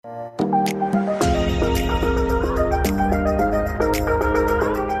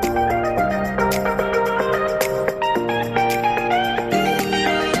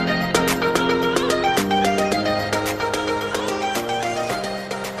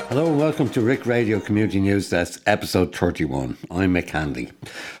Hello and welcome to Rick Radio Community News Desk, episode 31. I'm Mick Hanley.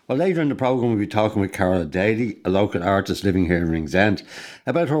 Well, later in the programme we'll be talking with Carla Daly, a local artist living here in Ringsend,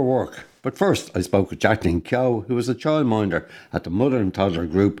 about her work. But first, I spoke with Jacqueline Keogh, who is a childminder at the Mother and Toddler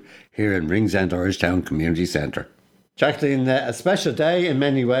Group here in Ringsend Irishtown Community Centre. Jacqueline, a special day in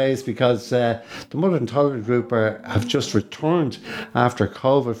many ways because the Mother and Toddler Group have just returned after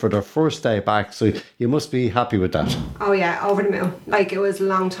COVID for their first day back, so you must be happy with that. Oh yeah, over the moon. Like, it was a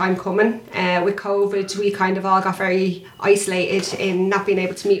long time coming. With COVID, we kind of all got very isolated in not being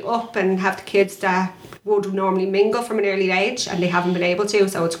able to meet up and have the kids that would normally mingle from an early age, and they haven't been able to,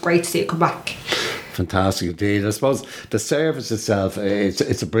 so it's great to see it come back. Fantastic indeed. I suppose the service itself,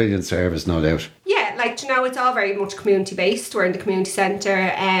 it's a brilliant service, no doubt. Yeah, like, you know, it's all very much community based. We're in the community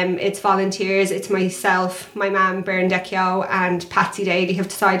centre. It's volunteers. It's myself, my mum, Bernadette Keogh and Patsy Daly have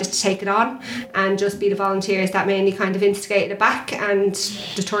decided to take it on and just be the volunteers that mainly kind of instigated it back. And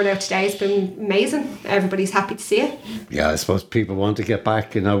the turnout today has been amazing. Everybody's happy to see it. Yeah, I suppose people want to get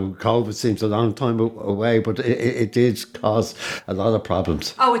back. You know, COVID seems a long time away, but it did cause a lot of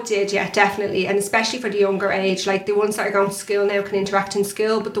problems. Oh, it did, yeah, definitely. And especially for the younger age, like the ones that are going to school now can interact in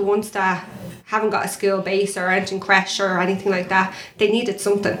school, but the ones that haven't got a school base or aren't in creche or anything like that, they needed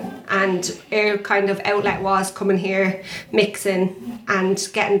something, and our kind of outlet was coming here, mixing and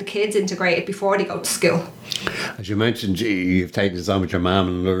getting the kids integrated before they go to school. As you mentioned, you've taken this on with your mum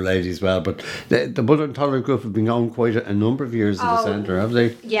and another lady as well, but the Mother and Toddler Group have been going quite a number of years in the centre, have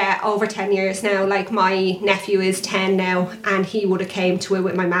they? Yeah, over 10 years now. Like, my nephew is 10 now, and he would have came to it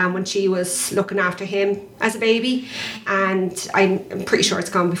with my mum when she was looking after him as a baby, and I'm pretty sure it's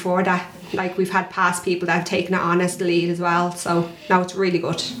gone before that. Like, we've had past people that have taken it on as the lead as well, so now it's really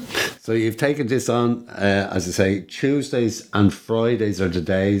good. So you've taken this on, as I say, Tuesdays and Fridays are the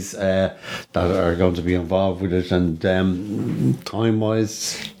days that are going to be involved with it, and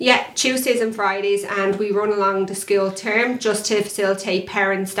time-wise? Yeah, Tuesdays and Fridays, and we run along the school term just to facilitate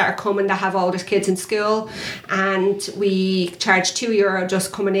parents that are coming that have older kids in school, and we charge €2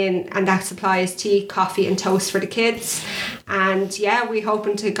 just coming in, and that supplies tea, coffee and toast for the kids. And yeah, we're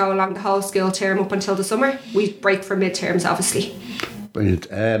hoping to go along the whole school term up until the summer. We break for midterms, obviously. Brilliant.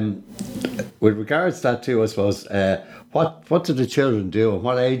 With regards to that too, I suppose, what do the children do and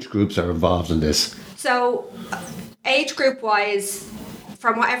what age groups are involved in this? So, age group wise,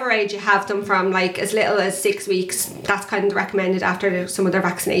 from whatever age you have them from, like as little as 6 weeks, that's kind of recommended after some of their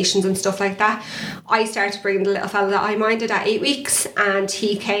vaccinations and stuff like that. I started bringing the little fella that I minded at 8 weeks, and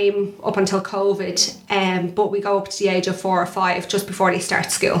he came up until COVID, but we go up to the age of 4 or 5 just before they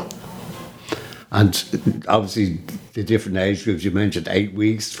start school. And obviously the different age groups, you mentioned 8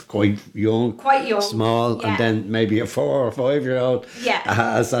 weeks, quite young, small, yeah. And then maybe a 4 or 5 year old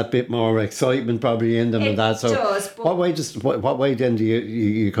has that bit more excitement probably in them, and that. So does, what way then do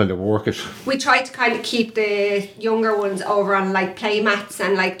you kind of work it? We try to kind of keep the younger ones over on like play mats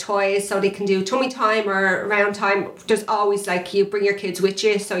and like toys, so they can do tummy time or round time. There's always, like, you bring your kids with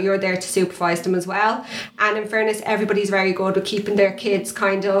you, so you're there to supervise them as well. And in fairness, everybody's very good with keeping their kids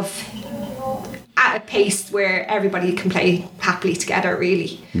kind of at a pace where everybody can play happily together,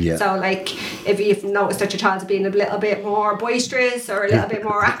 really. Yeah. So, like, if you've noticed that your child's being a little bit more boisterous or a little bit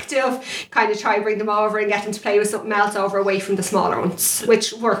more active, kind of try and bring them over and get them to play with something else over away from the smaller ones,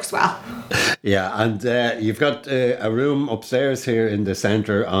 which works well. Yeah, and you've got a room upstairs here in the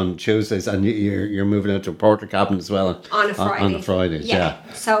centre on Tuesdays, and you're moving out to a porter cabin as well on a Friday. On the Fridays, yeah.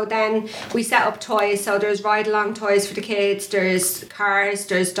 So then we set up toys. So there's ride-along toys for the kids, there's cars,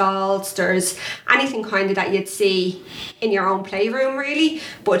 there's dolls, there's anything kind of that you'd see in your own playroom, really,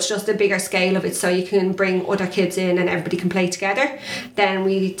 but it's just a bigger scale of it, so you can bring other kids in and everybody can play together. Then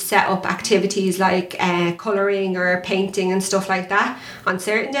we set up activities like colouring or painting and stuff like that on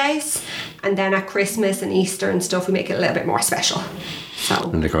certain days, and then at Christmas and Easter and stuff we make it a little bit more special.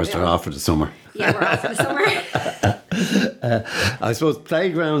 So, and of course they're off for the summer. Yeah, we're off for the summer. I suppose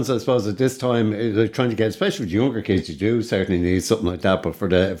playgrounds, at this time, they're trying to get, especially with younger kids, you do certainly need something like that, but for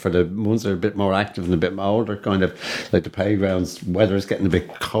the ones that are a bit more active and a bit older, kind of like the playgrounds, weather is getting a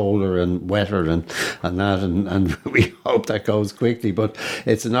bit colder and wetter and that, and we hope that goes quickly, but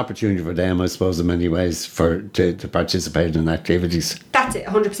it's an opportunity for them, I suppose, in many ways to participate in activities. That's it,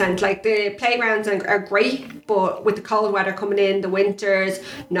 100%. Like, the playgrounds are great, but with the cold weather coming in, the winters,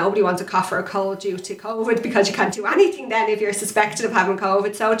 nobody wants a cough or a cold due to COVID, because you can't do anything then if you're suspected of having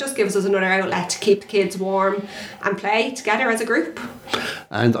COVID. So it just gives us another outlet to keep the kids warm and play together as a group.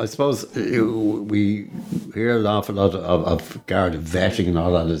 And I suppose we hear an awful lot of Garda vetting and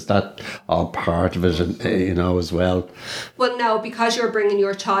all that. Is that all part of it, as well? Well, no, because you're bringing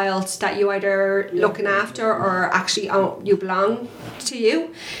your child that you either looking after or actually you belong to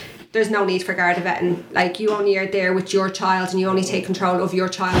you. There's no need for Garda vetting. Like, you only are there with your child and you only take control of your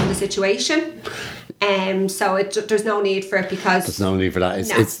child in the situation. So there's no need for it, because there's no need for that.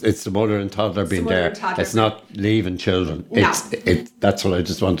 It's the mother and toddler being there. It's not leaving children. No. That's what I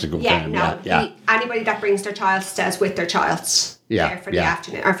just wanted to confirm. Anybody that brings their child stays with their child. There for the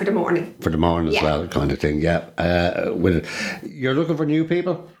afternoon or for the morning. For the morning as well, kind of thing. Yeah. You're looking for new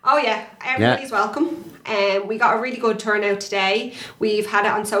people? Oh yeah, everybody's welcome. We got a really good turnout today. We've had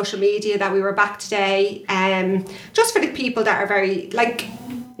it on social media that we were back today. Just for the people that are very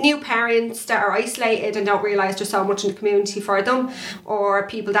new parents that are isolated and don't realise there's so much in the community for them, or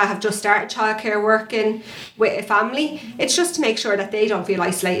people that have just started childcare working with a family. It's just to make sure that they don't feel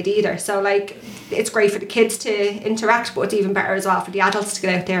isolated either. So it's great for the kids to interact, but it's even better as well for the adults to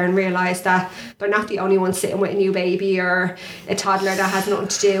get out there and realise that they're not the only ones sitting with a new baby or a toddler that has nothing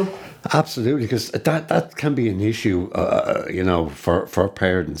to do. Absolutely, because that can be an issue, for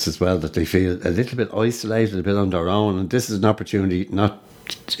parents as well, that they feel a little bit isolated, a bit on their own, and this is an opportunity not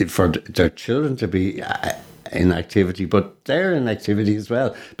for their children to be in activity, but they're in activity as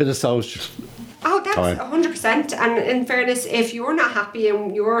well. Bit of social. Oh, that's 100%. And in fairness, if you're not happy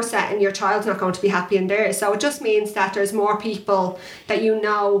in your set and your child's not going to be happy in theirs, so it just means that there's more people that you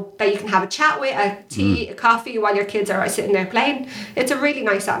know that you can have a chat with, a tea, a coffee, while your kids are sitting there playing. It's a really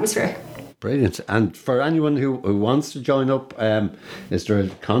nice atmosphere. Brilliant. And for anyone who wants to join up, is there a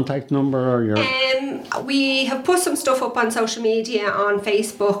contact number or your? We have put some stuff up on social media on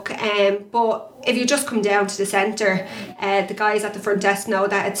Facebook, but if you just come down to the centre, the guys at the front desk know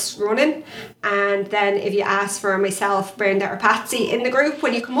that it's running, and then if you ask for myself, Brenda or Patsy in the group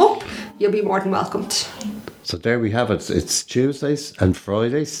when you come up, you'll be more than welcomed. So there we have it. It's Tuesdays and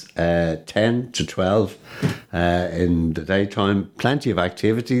Fridays, 10 to 12 in the daytime. Plenty of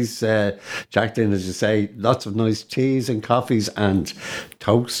activities. Jacqueline, as you say, lots of nice teas and coffees and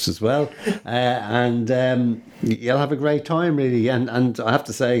toasts as well. And you'll have a great time, really. And I have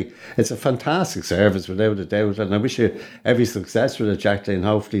to say, it's a fantastic service, without a doubt. And I wish you every success with it, Jacqueline.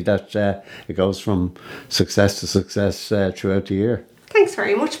 Hopefully that it goes from success to success throughout the year. Thanks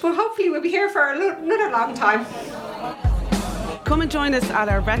very much, but hopefully we'll be here for another long time. Come and join us at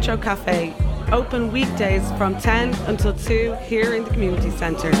our Retro Cafe, open weekdays from 10 until 2 here in the community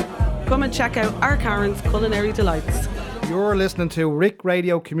centre. Come and check out our Karen's Culinary Delights. You're listening to Rick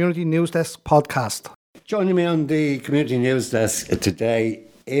Radio Community News Desk podcast. Joining me on the Community News Desk today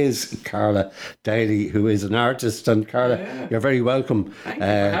is Carla Daly, who is an artist. And Carla, you're very welcome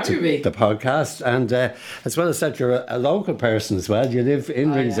to the podcast. And as well as that, you're a local person as well. You live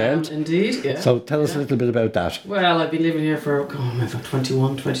in Ringsend. Indeed, yeah. So tell us a little bit about that. Well, I've been living here for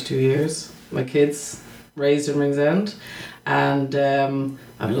 21, 22 years. My kids raised in Ringsend. And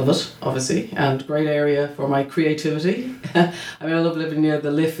I love it, obviously, and great area for my creativity. I love living near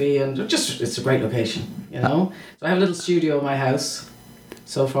the Liffey, and it's a great location, So I have a little studio in my house.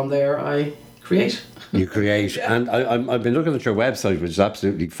 So from there, I create. You create. Yeah. And I've been looking at your website, which is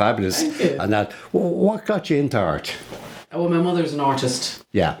absolutely fabulous. Thank you. And that, what got you into art? Well, my mother's an artist.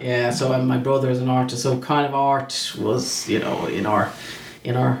 Yeah. Yeah, so my brother is an artist. So kind of art was, in our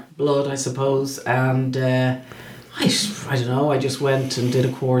blood, I suppose. And I don't know, I just went and did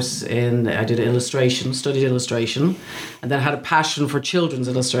a course I did illustration, studied illustration, and then had a passion for children's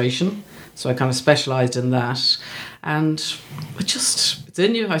illustration. So I kind of specialised in that. And it's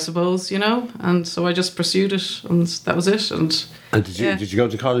in you, I suppose, and so I just pursued it, and that was it. And did you go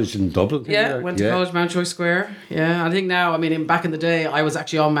to college in Dublin? Yeah, went to college, Mountjoy Square. Yeah, I think now, back in the day, I was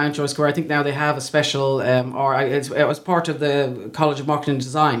actually on Mountjoy Square. I think now they have a special, it was part of the College of Marketing and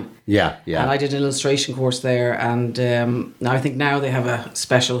Design. Yeah. And I did an illustration course there, and I think now they have a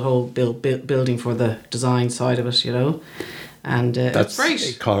special whole building for the design side of it, And that's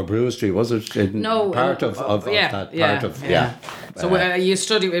great. Carl Brewer Street, was it? Part of that. So you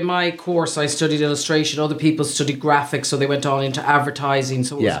study in my course. I studied illustration. Other people studied graphics, so they went on into advertising.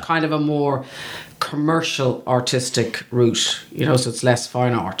 So it was kind of a more commercial, artistic route. So it's less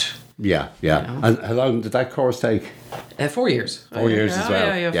fine art. Yeah. And how long did that course take? 4 years. 4 years as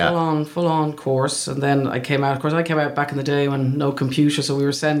well. Yeah, full on course. And then I came out. Of course, I came out back in the day when no computer, so I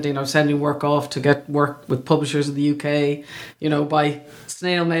was sending work off to get work with publishers in the UK, by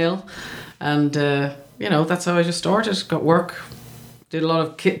snail mail, and that's how I just started. Got work. Did a lot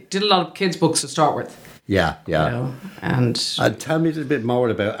of kids books to start with. Yeah, yeah. You know? And Tell me a little bit more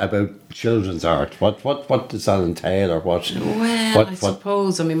about children's art. What does that entail, or what? well, I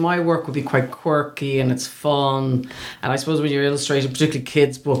suppose, I mean, my work would be quite quirky and it's fun. And I suppose when you're illustrating, particularly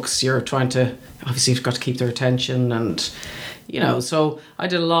kids' books, you're trying to, obviously you've got to keep their attention and, you know, so I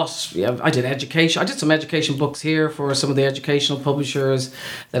did a lot. Yeah, I did education. I did some education books here for some of the educational publishers.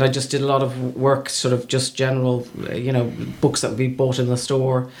 Then I just did a lot of work, sort of just general, you know, books that would be bought in the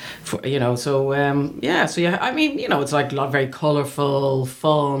store, for, you know. So I mean, you know, it's like a lot very colourful,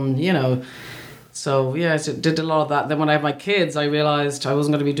 fun, you know. So yeah, I did a lot of that. Then when I had my kids, I realised I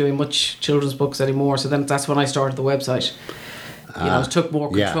wasn't going to be doing much children's books anymore. So then that's when I started the website. You know, took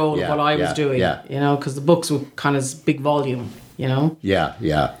more control of what I was doing. Yeah. You know, because the books were kind of big volume. You know. Yeah,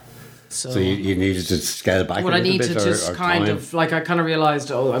 yeah. So you needed to scale back. What a I little need bit to just kind of like, I kind of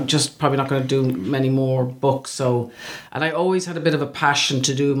realised, I'm just probably not going to do many more books. So, and I always had a bit of a passion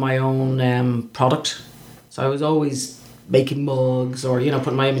to do my own product. So I was always making mugs, or, you know,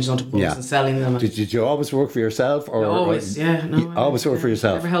 putting my images onto books and selling them. Did you always work for yourself, or always? Yeah, no. You always work for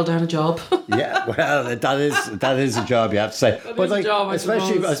yourself. Never held down a job. Yeah, well, that is a job, you have to say. But like, a job,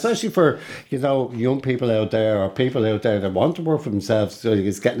 especially for, you know, young people out there, or people out there that want to work for themselves, so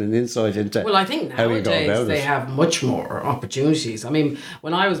it's getting an insight into. Well, I think nowadays they have much more opportunities. I mean,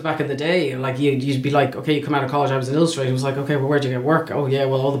 when I was back in the day, like you'd be like, okay, you come out of college, I was an illustrator. It was like, okay, well, where'd you get work? Oh yeah,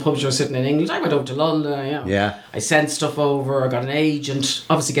 well, all the publishers are sitting in England. I went over to London. You know. Yeah. I sent stuff over. I got an agent.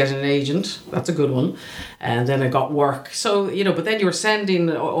 Obviously, getting an agent, that's a good one. And then I got work. So, you know, but then you were sending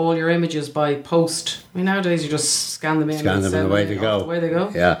all your images by post. I mean, nowadays you just scan them in. Scan them and away they go. Away they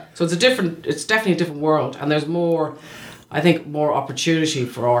go. Yeah. So it's definitely a different world, and there's more, I think, more opportunity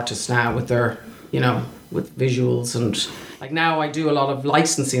for artists now with their, you know, with visuals, and like now I do a lot of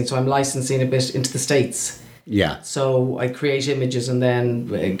licensing, so I'm licensing a bit into the States. Yeah. So I create images, and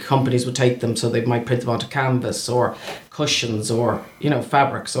then companies would take them, so they might print them onto canvas or cushions or, you know,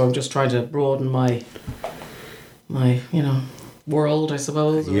 fabric. So I'm just trying to broaden my you know, world, I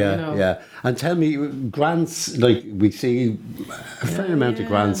suppose. Or, yeah, you know. yeah. And tell me, grants, like we see a fair amount of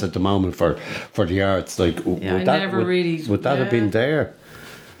grants at the moment for the arts. Like, would that have been there?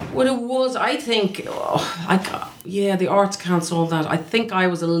 Well, it was, I think, the Arts Council and that, I think I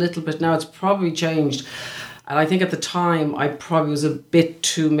was a little bit, now it's probably changed. And I think at the time, I probably was a bit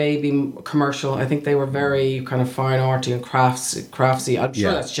too maybe commercial. I think they were very kind of fine arty and craftsy. I'm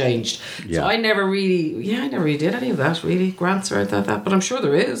sure that's changed. Yeah. So I never really did any of that, really, grants or anything like that. But I'm sure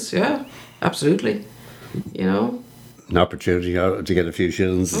there is, yeah, absolutely. You know? An opportunity to get a few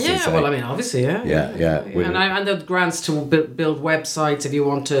shillings. Yeah, well, I mean, obviously, yeah. Yeah. And the grants to build websites, if you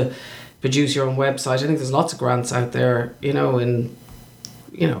want to produce your own website. I think there's lots of grants out there, you know,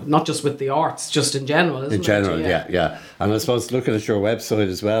 not just with the arts, just in general, isn't it? In general, yeah. And I suppose looking at your website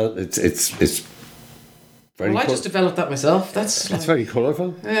as well, it's very. Well, I just developed that myself. It's very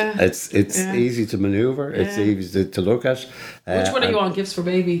colourful. Yeah. It's easy to manoeuvre. Yeah. It's easy to look at. Which one are you on? Gifts for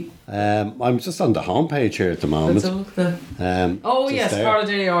Baby? I'm just on the homepage here at the moment. Yes, Carla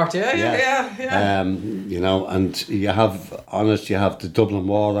Daly Art. Yeah. You know, and you have the Dublin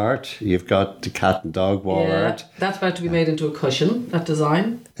wall art. You've got the cat and dog wall art. That's about to be made into a cushion. That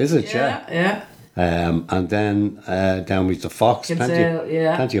design. Is it? Yeah. And then down with the fox.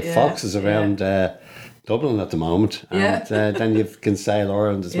 Plenty of foxes around. Dublin at the moment, and then you've Kinsale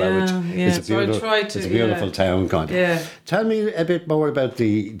Ireland as well, which is a beautiful town. Kind of. Yeah. Tell me a bit more about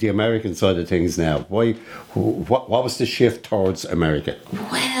the American side of things now. What was the shift towards America?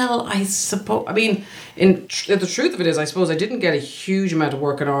 Well, I suppose, I mean, the truth of it is, I suppose I didn't get a huge amount of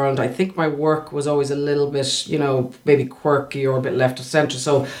work in Ireland. I think my work was always a little bit, you know, maybe quirky or a bit left of centre.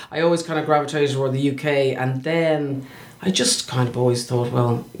 So I always kind of gravitated toward the UK, and then I just kind of always thought,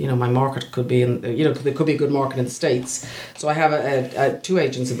 well, you know, my market could be in, you know, there could be a good market in the States. So I have two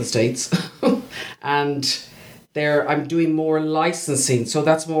agents in the States, and I'm doing more licensing. So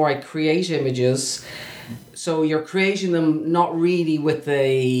that's more, I create images. So you're creating them not really with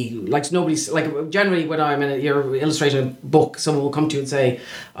generally when you're illustrating a book, someone will come to you and say,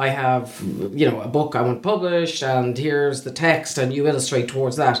 I have, you know, a book I want published, and here's the text, and you illustrate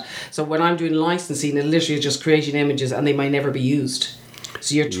towards that. So when I'm doing licensing, it literally is just creating images, and they might never be used.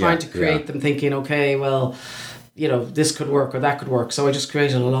 So you're trying to create them thinking, okay, well, you know, this could work or that could work. So I just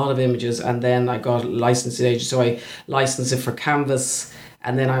created a lot of images, and then I got a licensing agent. So I licensed it for canvas,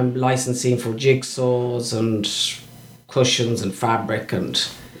 and then I'm licensing for jigsaws and cushions and fabric and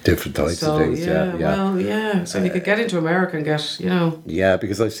different types of things. So you could get into America and get, you know. Yeah,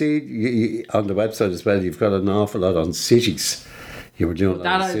 because I see you, on the website as well, you've got an awful lot on cities. You were doing a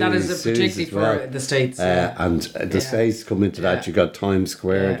lot of That is cities particularly as well. for the States. Yeah. And the Yeah. States come into that. Yeah. You got Times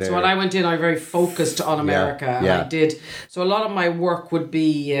Square Yeah. there. So when I went in, I very focused on America, and yeah. I did. So a lot of my work would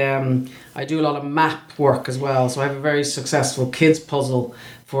be, I do a lot of map work as well. So I have a very successful kids puzzle.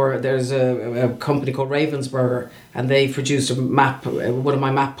 There's a company called Ravensburger, and they produced a map, one of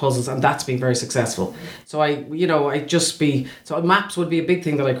my map puzzles, and that's been very successful. So so maps would be a big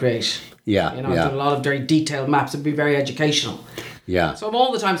thing that I create. Yeah, I've done a lot of very detailed maps. It'd be very educational. Yeah. So I'm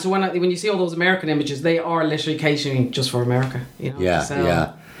all the time. So when you see all those American images, they are literally catering just for America. Yeah, So,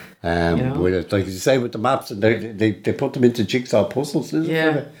 yeah. With it, like you say, with the maps, and they put them into jigsaw puzzles, isn't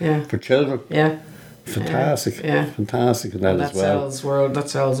it? For children. Yeah. Fantastic. Yeah. Fantastic in that And as well. that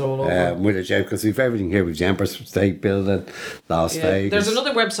sells all over. With it, yeah, because we've everything here. We've the Empire State Building, Las Vegas. There's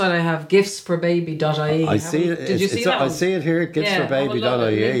another website I have, giftsforbaby.ie. I see it. Did you see that I one? see it here,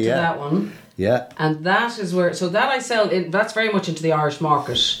 giftsforbaby.ie. To Yeah. that one. Yeah. And that is where, so that I sell, that's very much into the Irish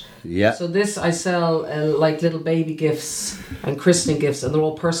market. Yeah. So this I sell like little baby gifts and christening gifts, and they're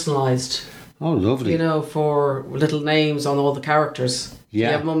all personalised. Oh, lovely. For little names on all the characters. Yeah,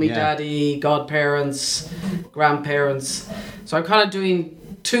 You have mummy, yeah. daddy, godparents, grandparents. So I'm kind of doing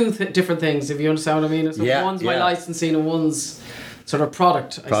two different things, if you understand what I mean. So one's my licensing and one's sort of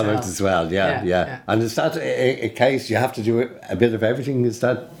product I Product sell. as well, yeah. And is that a case you have to do a bit of everything? Is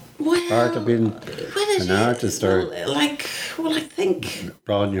that part of being an artist, or I think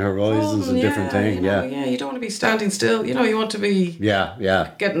broaden your horizons and different things? Yeah, you don't want to be standing still. You want to be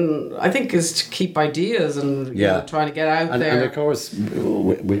getting. I think is to keep ideas and trying to get out there. And of course,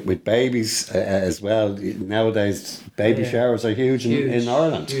 with babies as well. Nowadays, baby showers are huge in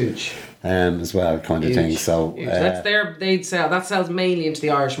Ireland. Huge. As well, kind of thing. So that's that sells mainly into the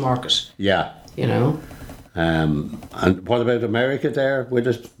Irish market. Yeah. And what about America there with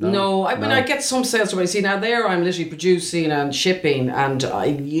it? No, I mean I get some sales from it. See, now there I'm literally producing and shipping, and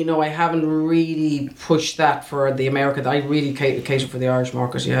I haven't really pushed that for the America. I really cater for the Irish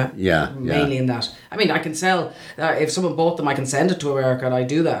market. Mainly in that. I mean, I can sell if someone bought them, I can send it to America, and I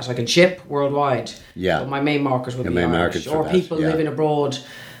do that. I can ship worldwide. Yeah. But my main market would be main Irish, market or people living abroad,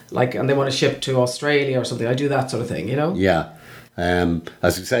 and they want to ship to Australia or something. I do that sort of thing. Yeah.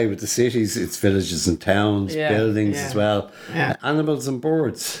 As you say, with the cities, it's villages and towns, buildings as well. Yeah. Animals and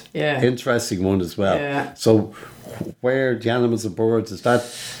birds. Yeah. Interesting one as well. Yeah. So, where the animals and birds, is that?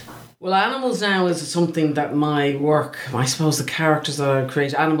 Well, animals now is something that my work, I suppose the characters that I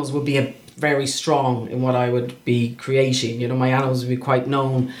create, animals would be very strong in what I would be creating. My animals would be quite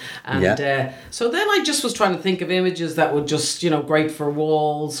known. And so then I just was trying to think of images that would just, great for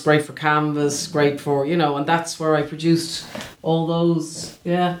walls, great for canvas, great for, and that's where I produced all those.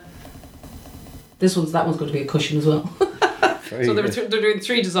 Yeah. That one's going to be a cushion as well. So they're doing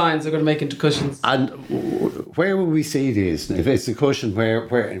 3 designs they're going to make into cushions. And where will we see these? If it's a cushion, where?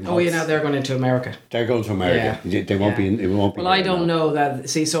 They're going into America. They're going to America. Yeah. They won't be. It won't be. Well, I don't know that.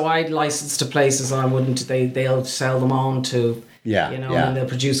 See, so I'd license to places, and I wouldn't. They'll sell them on to. And they'll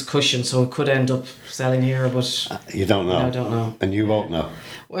produce cushions, so it could end up selling here, but you don't know. I don't know, and you won't know.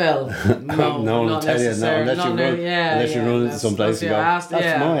 Well, no, one will tell you no, unless you run into some place and go, that's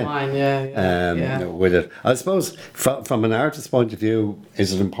mine. With it, I suppose from an artist's point of view,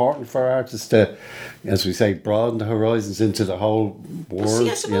 is it important for artists to, as we say, broaden the horizons into the whole world? See,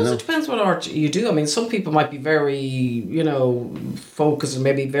 I suppose it depends what art you do. I mean, some people might be very, focused and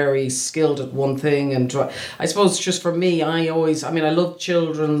maybe very skilled at one thing, and I suppose just for me, I love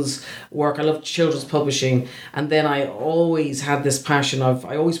children's work, I love children's publishing, and then I always had this passion of,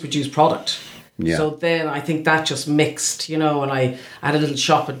 I always produce product. Yeah. So then I think that just mixed, and I had a little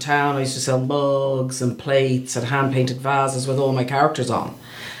shop in town. I used to sell mugs and plates and hand-painted vases with all my characters on.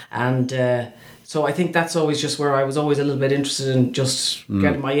 And so I think that's always just where I was always a little bit interested in just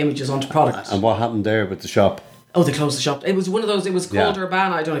getting my images onto product. And what happened there with the shop? Oh, they closed the shop. It was one of those, it was called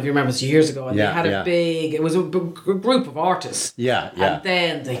Urbana, I don't know if you remember, it's years ago, and they had it was a group of artists. And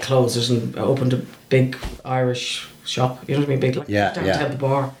then they closed it and opened a big Irish shop, you know what I mean, big down Temple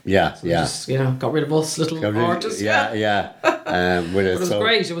Bar. So just, got rid of us little artists. But it was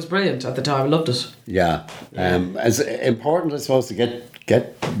great, it was brilliant at the time, I loved it. It's important, I suppose, to get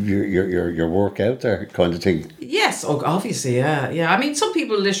your work out there, kind of thing. Yes, obviously, yeah. I mean, some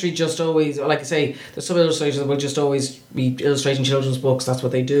people literally just always, like I say, there's some illustrators that will just always be illustrating children's books. That's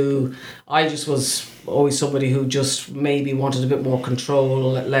what they do. I just was always somebody who just maybe wanted a bit more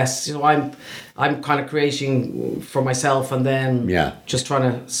control, less. You know, I'm kind of creating for myself, and then just trying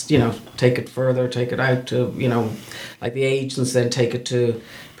to, you know, take it further, take it out to, you know, like the agents, then take it to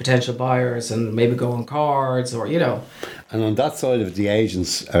potential buyers, and maybe go on cards, or, you know. And on that side of the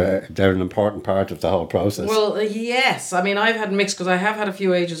agents, they're an important part of the whole process. Well, yes. I mean, I've had mixed, because I have had a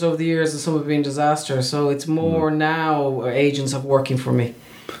few agents over the years, and some have been disasters. So it's more now agents have working for me.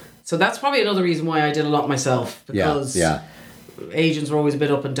 So that's probably another reason why I did a lot myself, because agents were always a bit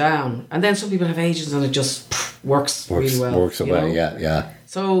up and down. And then some people have agents and it just works really well. Works away, yeah.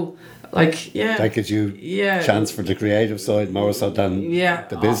 So, like, that gives you chance for the creative side more so than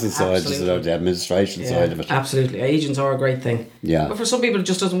the business side, or the administration side of it. Absolutely. Agents are a great thing. Yeah. But for some people it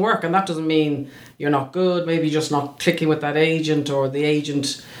just doesn't work, and that doesn't mean you're not good. Maybe you're just not clicking with that agent, or the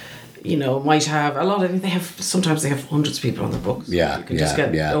agent, you know, might have a lot of, sometimes they have hundreds of people on their books. Yeah. You can just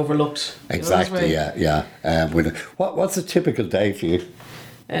get overlooked. Exactly, what's a typical day for you?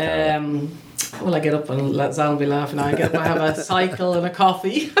 Well, I get up and let Zal be laughing. I have a cycle and a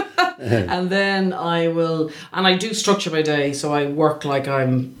coffee. And then I do structure my day, so I work like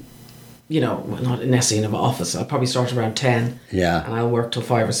I'm, you know, not necessarily in an office. I'll probably start around 10. Yeah. And I'll work till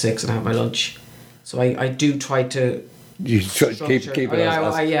 5 or 6 and have my lunch. So I do try to... You keep it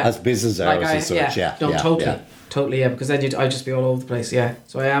as business hours and such, Totally, because then I just be all over the place,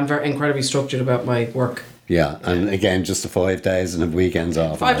 So I am very incredibly structured about my work. Yeah, and again, just the 5 days and the weekends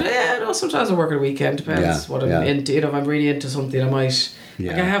off. 5 days, no, sometimes I work at a weekend, depends what I'm into. You know, if I'm really into something, I might...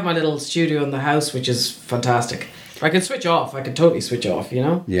 Like, I have my little studio in the house, which is fantastic. I can switch off. I can totally switch off, you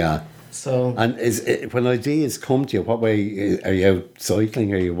know? Yeah. So... And when ideas come to you, what way... Are you out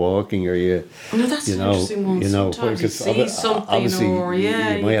cycling? Are you walking? Are you... Oh, no, that's an interesting one. Sometimes you see something, obviously, or... you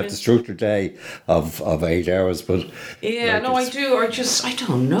might have to structure a day of 8 hours, but... Yeah, no, I do. Or just... I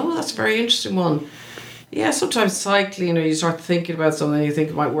don't know. That's a very interesting one. Yeah, sometimes cycling, or you start thinking about something, you think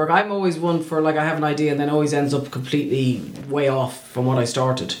it might work. I'm always one for, like, I have an idea and then always ends up completely way off from what I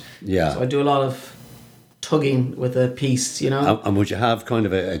started. Yeah. So I do a lot of tugging with a piece, you know. And would you have kind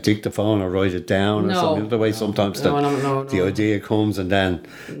of a dictaphone or write it down or something? The way sometimes the idea comes and then...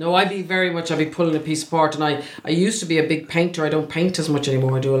 No, I'd be pulling a piece apart, and I used to be a big painter. I don't paint as much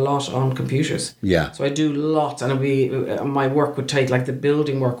anymore. I do a lot on computers. Yeah. So I do lots, and my work would take, like the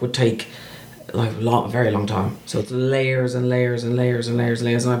building work would take... like a very long time. So it's layers and layers and layers and layers and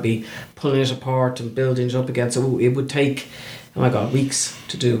layers, and I'd be pulling it apart and building it up again. So it would take, oh my God, weeks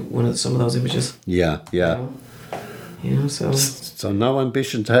to do some of those images. Yeah. You know, so no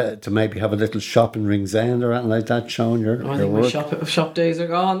ambition to maybe have a little shop in Ringsend or anything like that showing your I think work? my shop days are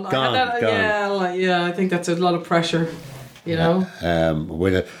gone. Gone. Yeah, I think that's a lot of pressure. You know,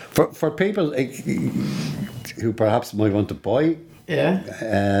 for people who perhaps might want to buy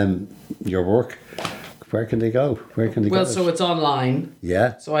your work, where can they go? Well, so it's online.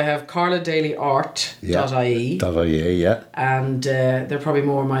 Yeah. So I have carladailyart.ie. And they're probably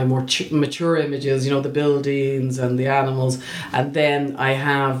my more mature images, you know, the buildings and the animals. And then I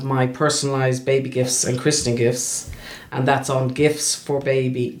have my personalised baby gifts and christening gifts. And that's on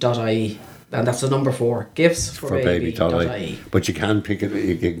giftsforbaby.ie. And that's the number 4, giftsforbaby.ie. But you can pick it,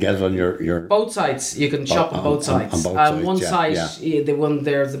 you can get it on your... Both sites, you can shop on both sites. On both sides, one site, the one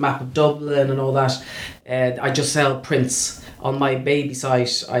there's the map of Dublin and all that. I just sell prints. On my baby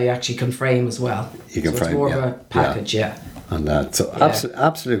site, I actually can frame as well. You can so frame, it's more of a package, And that, so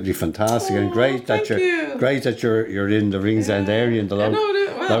absolutely fantastic, and great that you're in the Ringsend area, in the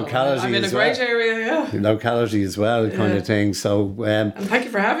locality. I'm in a great area, locality as well, kind of thing. So, and thank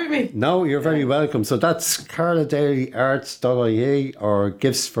you for having me. No, you're very welcome. So that's carladailyarts.ie or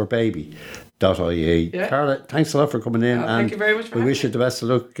giftsforbaby.ie. Carla, thanks a lot for coming in. Thank you very much for we wish you the best of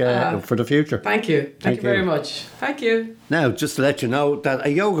luck for the future. Thank you. Thank you very much. Thank you. Now, just to let you know that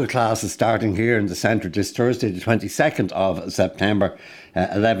a yoga class is starting here in the centre this Thursday, the 22nd of September,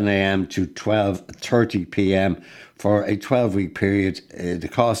 11 a.m. to 12:30 p.m. for a 12-week period. The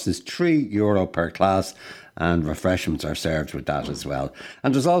cost is €3 per class, and refreshments are served with that as well.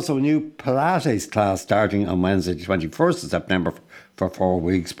 And there's also a new Pilates class starting on Wednesday, the 21st of September for 4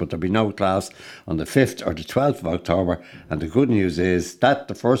 weeks, but there'll be no class on the 5th or the 12th of October. And the good news is that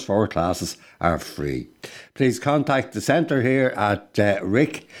the first 4 classes are free. Please contact the centre here at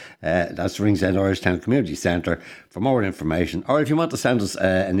Rick, that's Ringsend Irish Town Community Centre, for more information. Or if you want to send us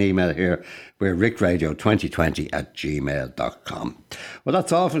an email here, we're rickradio2020@gmail.com. Well,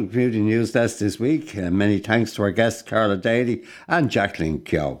 that's all from the Community News Desk this week. Many thanks to our guests Carla Daly and Jacqueline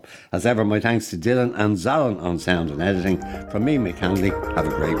Keogh. As ever, my thanks to Dylan and Zalon on sound and editing. From me, Mick Handley, have a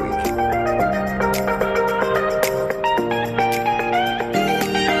great week.